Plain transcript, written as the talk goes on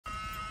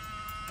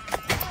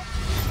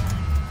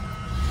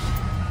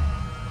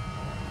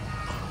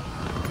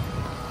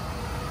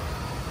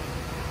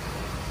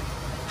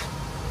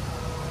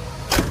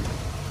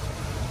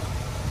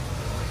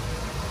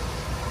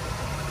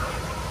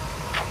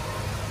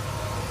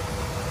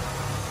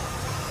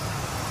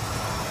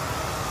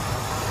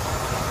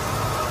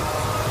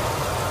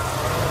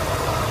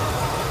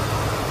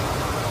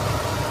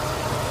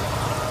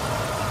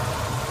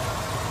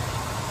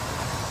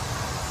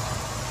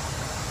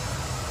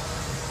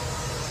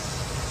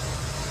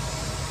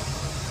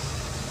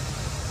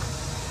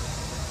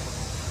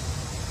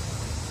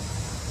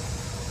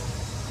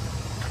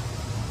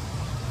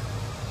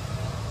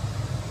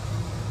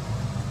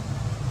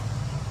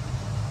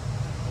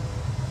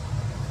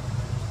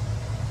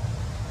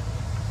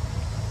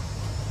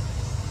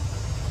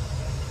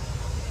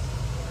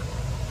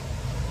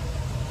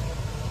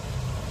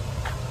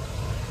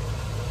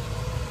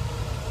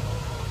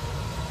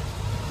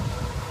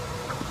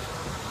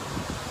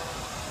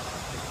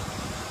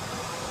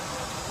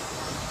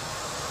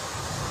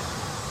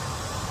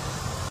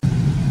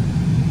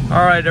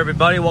Alright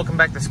everybody, welcome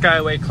back to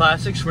Skyway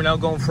Classics. We're now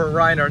going for a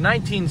ride in our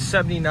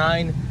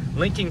 1979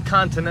 Lincoln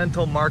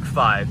Continental Mark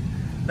V.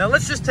 Now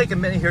let's just take a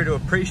minute here to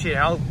appreciate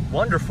how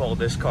wonderful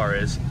this car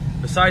is.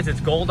 Besides its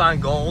gold on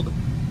gold,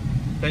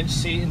 bench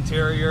seat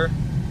interior,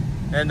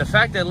 and the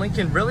fact that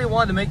Lincoln really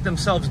wanted to make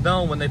themselves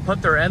known when they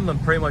put their emblem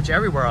pretty much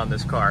everywhere on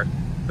this car.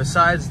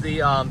 Besides the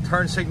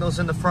turn signals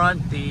in the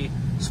front, the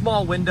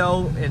small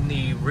window in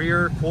the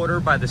rear quarter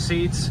by the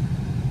seats,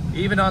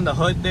 even on the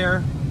hood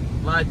there.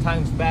 A lot of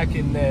times back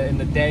in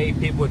the day,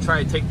 people would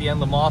try to take the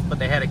emblem off, but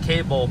they had a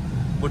cable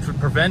which would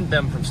prevent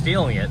them from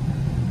stealing it.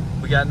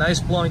 We got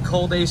nice blowing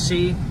cold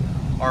AC.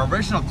 Our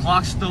original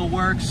clock still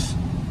works.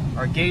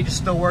 Our gauges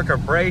still work. Our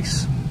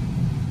brakes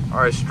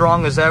are as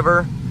strong as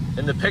ever.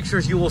 In the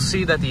pictures, you will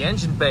see that the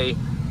engine bay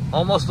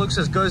almost looks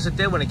as good as it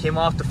did when it came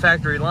off the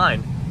factory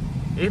line.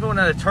 Even when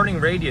at a turning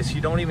radius, you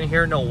don't even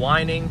hear no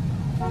whining.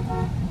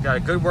 You got a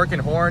good working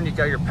horn. You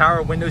got your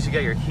power windows. You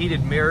got your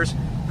heated mirrors.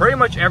 Pretty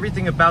much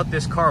everything about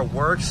this car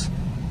works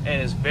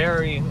and is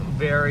very,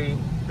 very,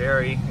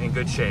 very in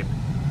good shape.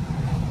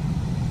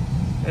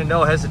 And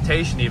no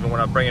hesitation even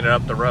when I'm bringing it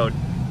up the road.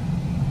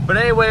 But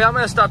anyway, I'm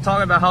going to stop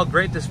talking about how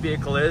great this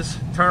vehicle is,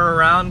 turn her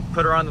around,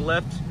 put her on the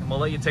lift, and we'll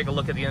let you take a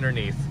look at the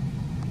underneath.